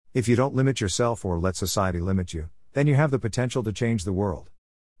If you don't limit yourself or let society limit you, then you have the potential to change the world.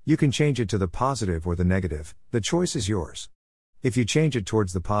 You can change it to the positive or the negative, the choice is yours. If you change it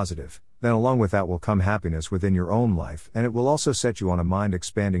towards the positive, then along with that will come happiness within your own life, and it will also set you on a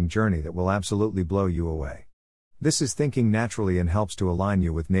mind-expanding journey that will absolutely blow you away. This is thinking naturally and helps to align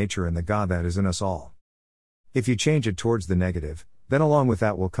you with nature and the God that is in us all. If you change it towards the negative, then along with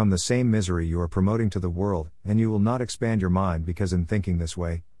that will come the same misery you are promoting to the world, and you will not expand your mind because in thinking this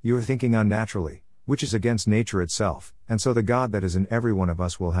way, you are thinking unnaturally, which is against nature itself, and so the God that is in every one of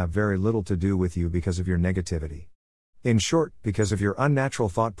us will have very little to do with you because of your negativity. In short, because of your unnatural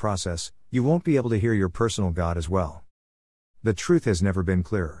thought process, you won't be able to hear your personal God as well. The truth has never been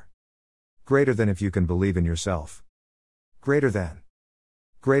clearer. Greater than if you can believe in yourself. Greater than.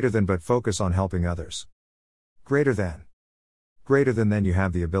 Greater than but focus on helping others. Greater than. Greater than then you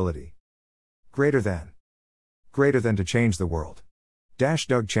have the ability. Greater than. Greater than to change the world.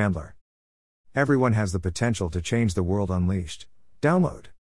 Doug Chandler. Everyone has the potential to change the world unleashed. Download.